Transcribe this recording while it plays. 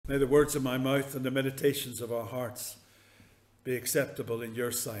May the words of my mouth and the meditations of our hearts be acceptable in your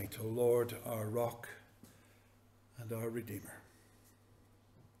sight, O Lord, our rock and our Redeemer.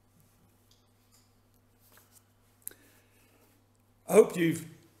 I hope you've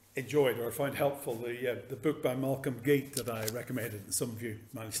enjoyed or found helpful the book by Malcolm Gate that I recommended and some of you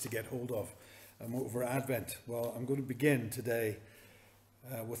managed to get hold of over Advent. Well, I'm going to begin today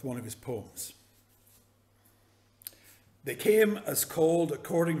with one of his poems. They came as called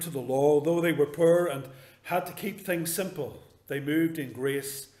according to the law, though they were poor and had to keep things simple. They moved in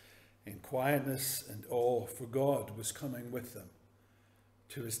grace, in quietness and awe, for God was coming with them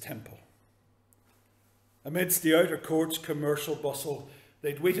to his temple. Amidst the outer court's commercial bustle,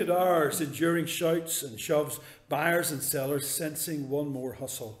 they'd waited hours, enduring shouts and shoves. Buyers and sellers, sensing one more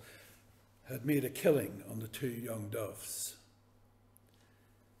hustle, had made a killing on the two young doves.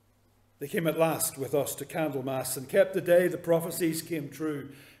 They came at last with us to Candlemas and kept the day the prophecies came true.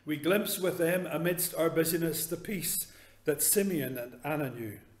 We glimpsed with them amidst our busyness the peace that Simeon and Anna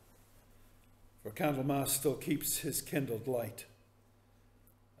knew. For Candlemas still keeps his kindled light.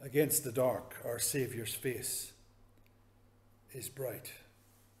 Against the dark, our Saviour's face is bright.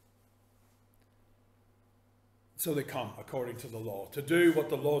 So they come according to the law, to do what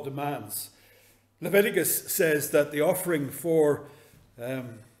the law demands. Leviticus says that the offering for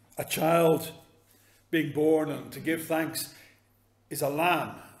a child being born and to give thanks is a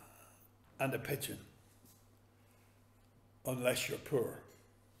lamb and a pigeon, unless you're poor.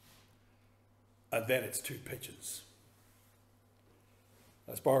 And then it's two pigeons.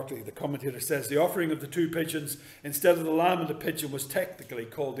 As Barclay, the commentator, says, the offering of the two pigeons instead of the lamb and the pigeon was technically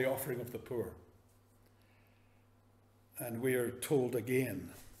called the offering of the poor. And we are told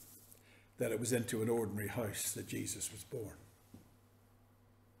again that it was into an ordinary house that Jesus was born.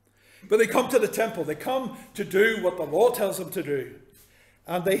 But they come to the temple. They come to do what the law tells them to do.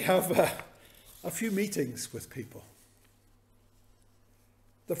 And they have a few meetings with people.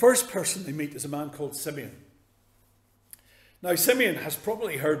 The first person they meet is a man called Simeon. Now, Simeon has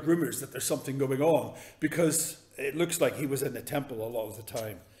probably heard rumours that there's something going on because it looks like he was in the temple a lot of the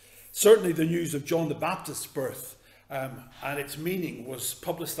time. Certainly the news of John the Baptist's birth and its meaning was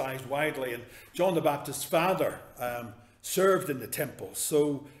publicised widely. And John the Baptist's father served in the temple.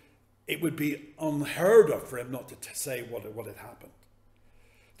 So it would be unheard of for him not to say what had happened.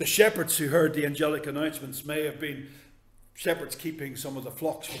 The shepherds who heard the angelic announcements may have been shepherds keeping some of the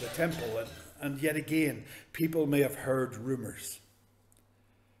flocks for the temple. And yet again, people may have heard rumours.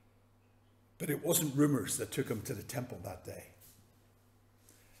 But it wasn't rumours that took him to the temple that day.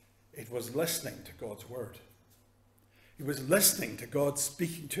 It was listening to God's word. He was listening to God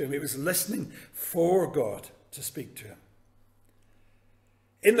speaking to him. He was listening for God to speak to him.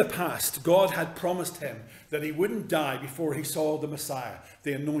 In the past, God had promised him that he wouldn't die before he saw the Messiah,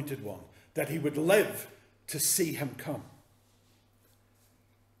 the anointed one, that he would live to see him come.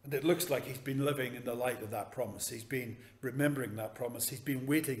 And it looks like he's been living in the light of that promise. He's been remembering that promise. He's been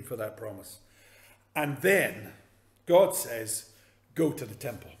waiting for that promise. And then God says, go to the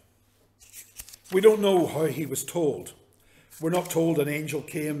temple. We don't know how he was told. We're not told an angel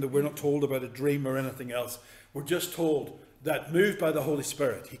came, that we're not told about a dream or anything else. We're just told that moved by the Holy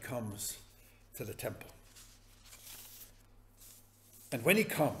Spirit, he comes to the temple. And when he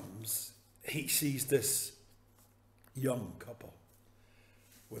comes, he sees this young couple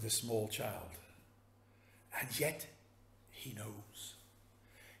with a small child. And yet, he knows.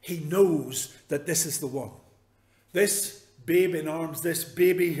 He knows that this is the one. This babe in arms, this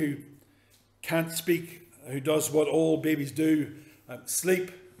baby who can't speak, who does what all babies do,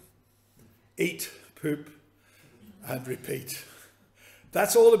 sleep, eat, poop, and repeat.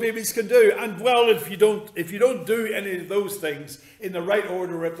 That's all the babies can do. And well, if you don't do any of those things in the right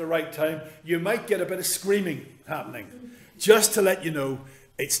order at the right time, you might get a bit of screaming happening. Just to let you know,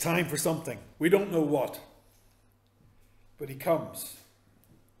 it's time for something. We don't know what. But he comes.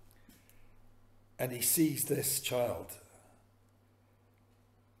 And he sees this child.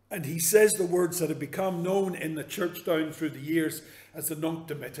 And he says the words that have become known in the church down through the years as the Nunc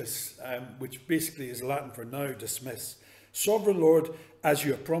Dimittis, which basically is Latin for now dismiss. Sovereign Lord, as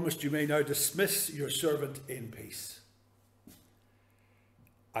you have promised, you may now dismiss your servant in peace.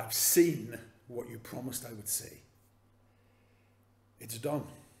 I've seen what you promised I would see. It's done.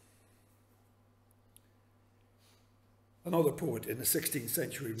 Another poet in the 16th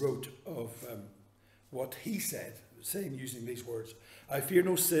century wrote of what he said, saying using these words, I fear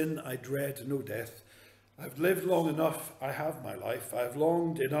no sin, I dread no death. I've lived long enough, I have my life. I've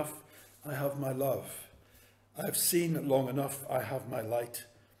longed enough, I have my love. I've seen long enough, I have my light.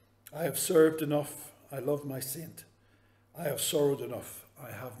 I have served enough, I love my saint. I have sorrowed enough,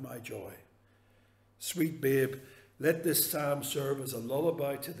 I have my joy. Sweet babe, let this psalm serve as a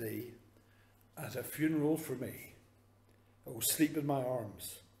lullaby to thee, at a funeral for me. Oh, sleep in my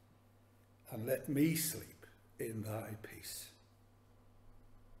arms, and let me sleep in thy peace.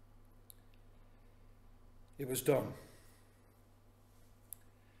 It was done.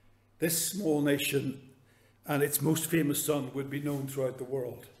 This small nation and its most famous son would be known throughout the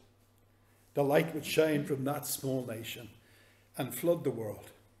world. The light would shine from that small nation and flood the world.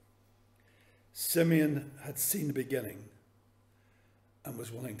 Simeon had seen the beginning and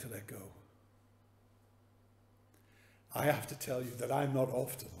was willing to let go. I have to tell you that I'm not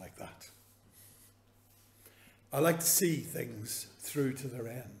often like that. I like to see things through to their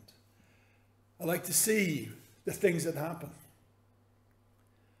end. I like to see the things that happen.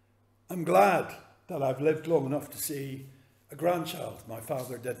 I'm glad that I've lived long enough to see a grandchild. My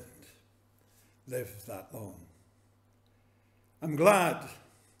father didn't live that long. I'm glad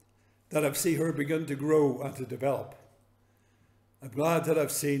that I've seen her begin to grow and to develop. I'm glad that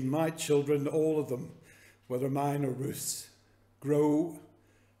I've seen my children, all of them, whether mine or Ruth's, grow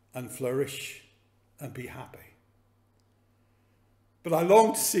and flourish and be happy. But I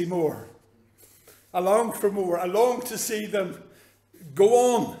long to see more. I long for more. I long to see them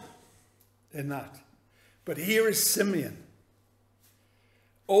go on in that. But here is Simeon.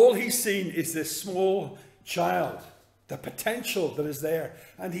 All he's seen is this small child, the potential that is there.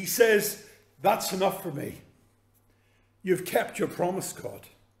 And he says, that's enough for me. You've kept your promise, God.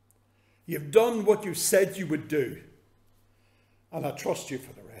 You've done what you said you would do. And I trust you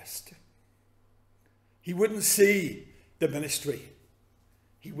for the rest. He wouldn't see the ministry.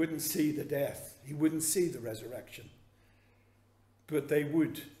 He wouldn't see the death. He wouldn't see the resurrection. But they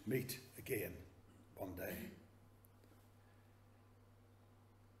would meet again one day.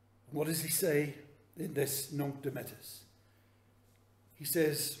 What does he say in this Nunc Dimittis? He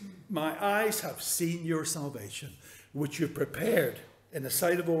says, my eyes have seen your salvation, which you prepared in the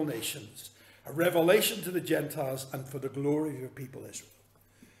sight of all nations, a revelation to the Gentiles and for the glory of your people Israel.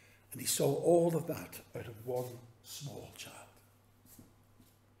 And he saw all of that out of one small child.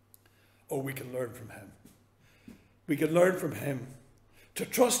 Oh, we can learn from him. We can learn from him to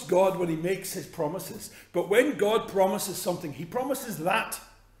trust God when he makes his promises. But when God promises something, he promises that.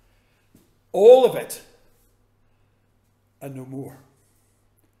 All of it. And no more.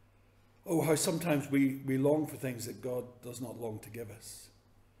 Oh, how sometimes we long for things that God does not long to give us.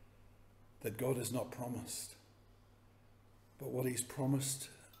 That God has not promised. But what he's promised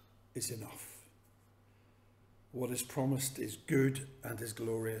is enough. What is promised is good and is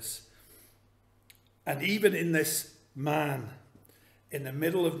glorious. And even in this man, in the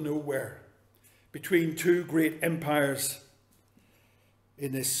middle of nowhere, between two great empires,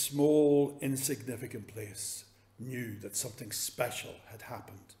 in this small, insignificant place, knew that something special had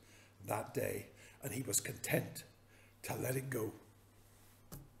happened that day, and he was content to let it go.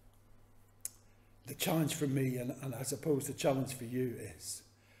 The challenge for me, and I suppose the challenge for you is,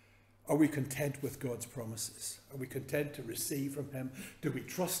 are we content with God's promises? Are we content to receive from him? Do we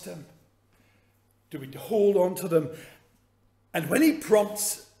trust him? Do we hold on to them? And when he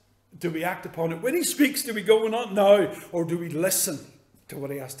prompts, do we act upon it? When he speaks, do we go, not now? Or do we listen to what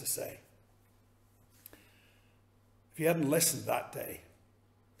he has to say? If he hadn't listened that day,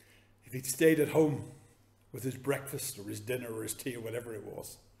 if he'd stayed at home with his breakfast or his dinner or his tea or whatever it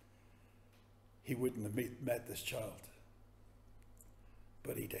was, he wouldn't have met this child.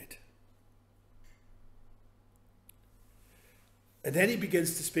 But he did. And then he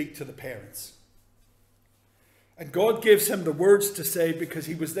begins to speak to the parents. And God gives him the words to say because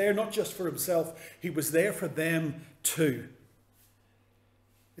he was there not just for himself, he was there for them too.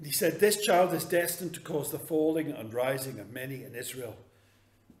 And he said, this child is destined to cause the falling and rising of many in Israel,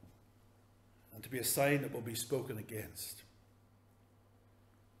 and to be a sign that will be spoken against.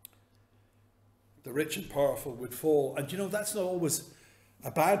 The rich and powerful would fall. And you know, that's not always a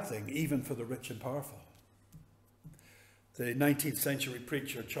bad thing, even for the rich and powerful. The 19th century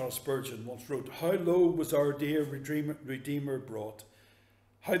preacher Charles Spurgeon once wrote, how low was our dear Redeemer brought?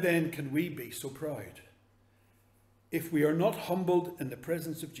 How then can we be so proud? If we are not humbled in the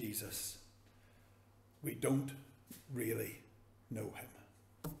presence of Jesus, we don't really know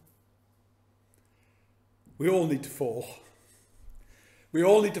him. We all need to fall. We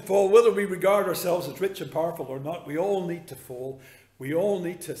all need to fall, whether we regard ourselves as rich and powerful or not. We all need to fall. We all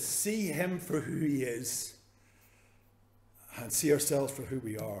need to see him for who he is and see ourselves for who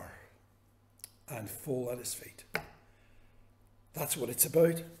we are and fall at his feet. That's what it's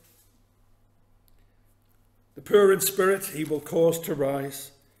about. The poor in spirit he will cause to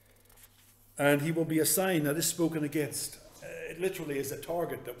rise, and he will be a sign that is spoken against. It literally is a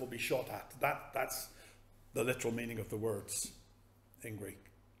target that will be shot at. That's the literal meaning of the words in Greek.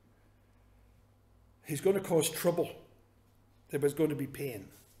 He's going to cause trouble. There was going to be pain.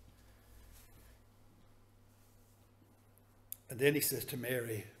 And then he says to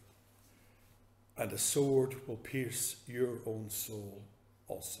Mary, and a sword will pierce your own soul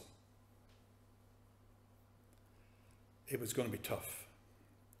also. It was going to be tough.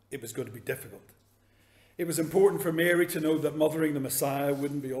 It was going to be difficult. It was important for Mary to know that mothering the Messiah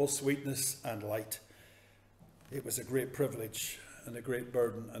wouldn't be all sweetness and light. It was a great privilege and a great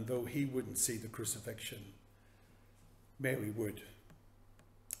burden, and though he wouldn't see the crucifixion, Mary would.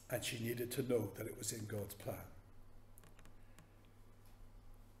 And she needed to know that it was in God's plan.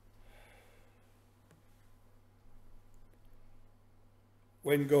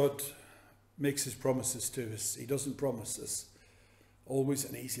 When God makes his promises to us, he doesn't promise us always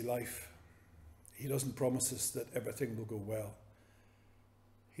an easy life. He doesn't promise us that everything will go well.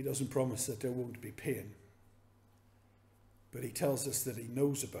 He doesn't promise that there won't be pain. But he tells us that he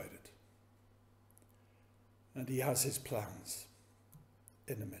knows about it. And he has his plans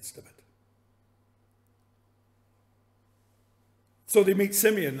in the midst of it. So they meet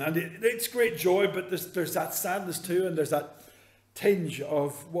Simeon, and it's great joy, but there's that sadness too, and there's that tinge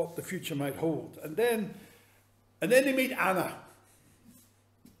of what the future might hold. And then they meet Anna.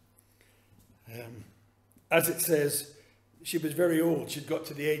 As it says, she was very old. She'd got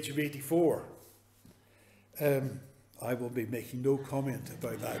to the age of 84. I will be making no comment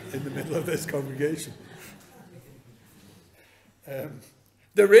about that in the middle of this congregation.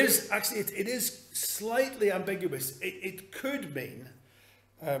 There is, actually, it is slightly ambiguous. It could mean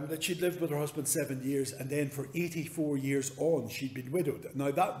that she'd lived with her husband 7 years, and then for 84 years on, she'd been widowed.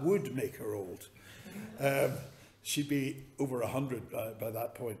 Now, that would make her old. She'd be over 100 by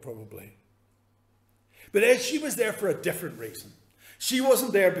that point, probably. But she was there for a different reason. She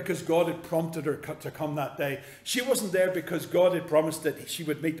wasn't there because God had prompted her to come that day. She wasn't there because God had promised that she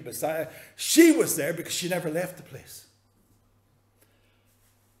would meet the Messiah. She was there because she never left the place.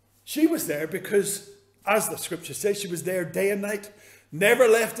 She was there because, as the scripture says, she was there day and night, never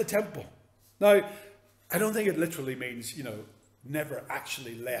left the temple. Now, I don't think it literally means, never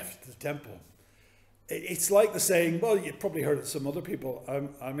actually left the temple. It's like the saying, well, you've probably heard it some other people.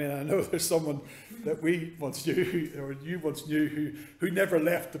 I know there's someone that we once knew, or you once knew, who never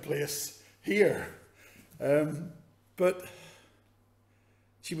left the place here. But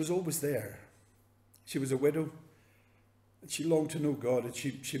she was always there. She was a widow, and she longed to know God, and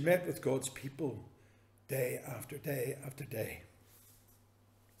she met with God's people day after day after day.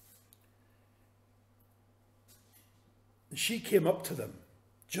 And she came up to them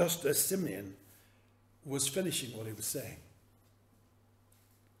just as Simeon was finishing what he was saying.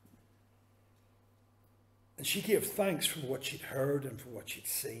 And she gave thanks for what she'd heard and for what she'd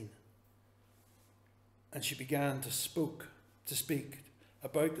seen. And she began to speak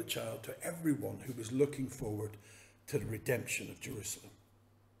about the child to everyone who was looking forward to the redemption of Jerusalem.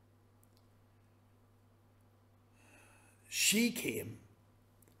 She came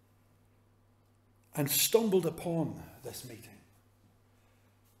and stumbled upon this meeting.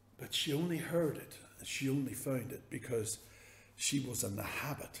 But she only heard it, and she only found it because she was in the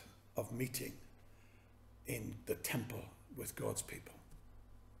habit of meeting in the temple with God's people.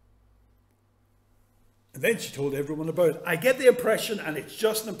 And then she told everyone about it. I get the impression, and it's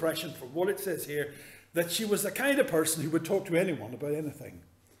just an impression from what it says here, that she was the kind of person who would talk to anyone about anything.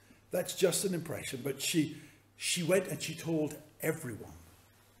 That's just an impression. But she went and she told everyone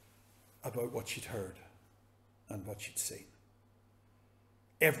about what she'd heard and what she'd seen.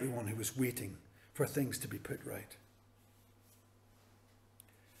 Everyone who was waiting for things to be put right.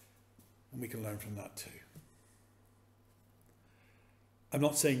 And we can learn from that too. I'm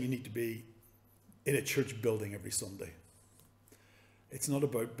not saying you need to be in a church building every Sunday. It's not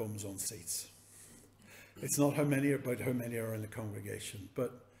about bums on seats. It's not about how many are in the congregation.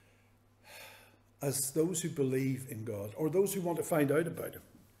 But as those who believe in God, or those who want to find out about Him,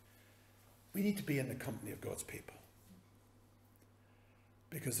 we need to be in the company of God's people.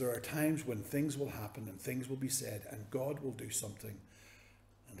 Because there are times when things will happen and things will be said and God will do something.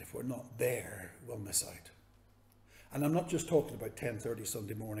 And if we're not there, we'll miss out. And I'm not just talking about 10:30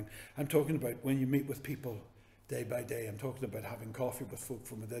 Sunday morning. I'm talking about when you meet with people day by day. I'm talking about having coffee with folk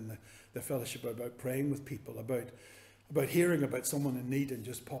from within the fellowship, about praying with people, about hearing about someone in need and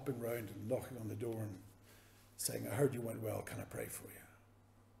just popping round and knocking on the door and saying, I heard you went well, can I pray for you?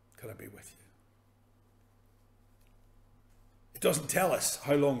 Can I be with you? It doesn't tell us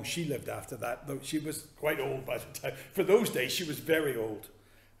how long she lived after that, though she was quite old by the time. For those days, she was very old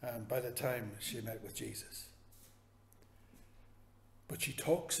by the time she met with Jesus. But she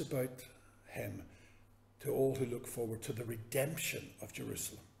talks about him to all who look forward to the redemption of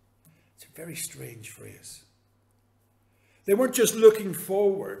Jerusalem. It's a very strange phrase. They weren't just looking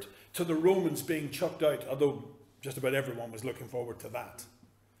forward to the Romans being chucked out, although just about everyone was looking forward to that.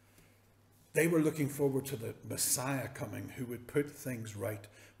 They were looking forward to the Messiah coming who would put things right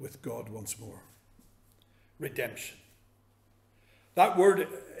with God once more. Redemption. That word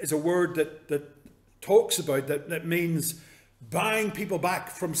is a word that talks about, that means buying people back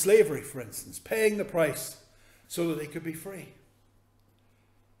from slavery, for instance, paying the price so that they could be free.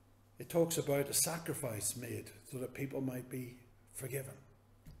 It talks about a sacrifice made so that people might be forgiven.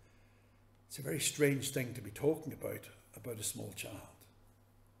 It's a very strange thing to be talking about a small child.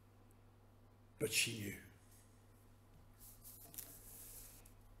 But she knew.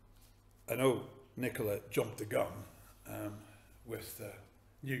 I know Nicola jumped the gun with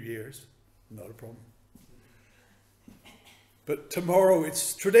New Year's, not a problem. But tomorrow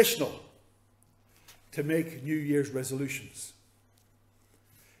it's traditional to make New Year's resolutions.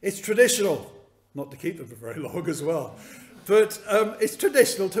 It's traditional, not to keep them for very long as well, but it's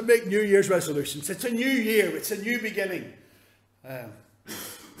traditional to make New Year's resolutions. It's a new year, it's a new beginning.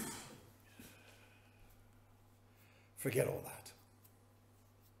 Forget all that.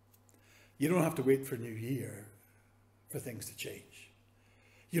 You don't have to wait for New Year for things to change.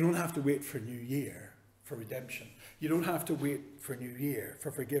 You don't have to wait for New Year for redemption. You don't have to wait for New Year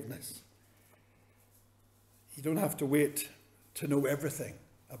for forgiveness. You don't have to wait to know everything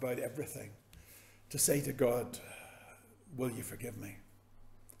about everything to say to God, will you forgive me?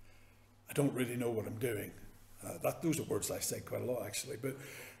 I don't really know what I'm doing. Those are words I say quite a lot actually, but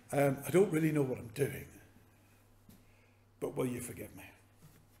I don't really know what I'm doing. But will you forgive me?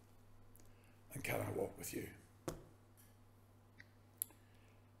 And can I walk with you?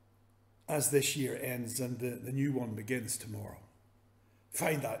 As this year ends and the new one begins tomorrow,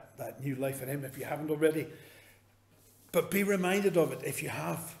 find that new life in him if you haven't already. But be reminded of it if you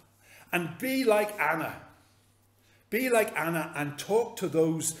have. And be like Anna. Be like Anna and talk to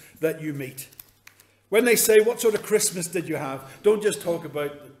those that you meet. When they say, what sort of Christmas did you have? Don't just talk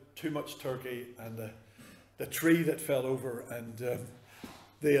about too much turkey and the tree that fell over and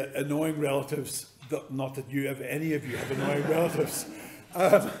the annoying relatives. Not that any of you have annoying relatives.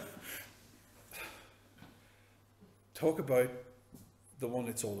 Talk about the one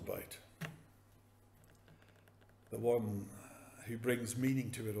it's all about. The one who brings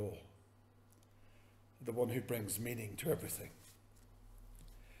meaning to it all. The one who brings meaning to everything.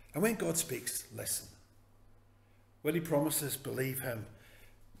 And when God speaks, listen. When he promises, believe him.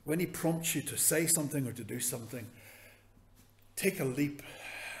 When he prompts you to say something or to do something, take a leap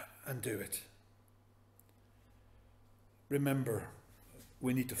and do it. Remember,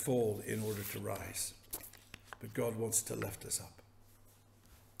 we need to fall in order to rise. But God wants to lift us up.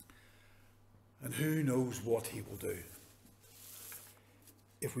 And who knows what he will do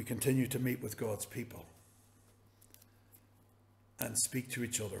if we continue to meet with God's people and speak to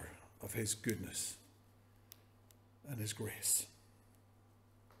each other of his goodness and his grace.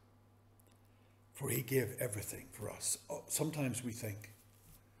 For he gave everything for us. Sometimes we think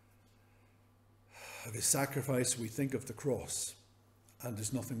of his sacrifice, we think of the cross, and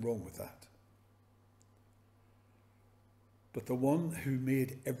there's nothing wrong with that. But the one who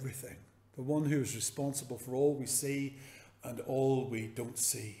made everything, the one who is responsible for all we see and all we don't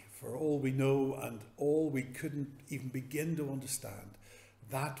see, for all we know and all we couldn't even begin to understand,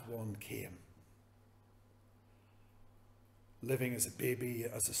 that one came. Living as a baby,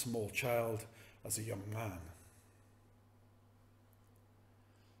 as a small child, as a young man,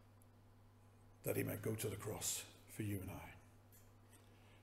 that he might go to the cross for you and I.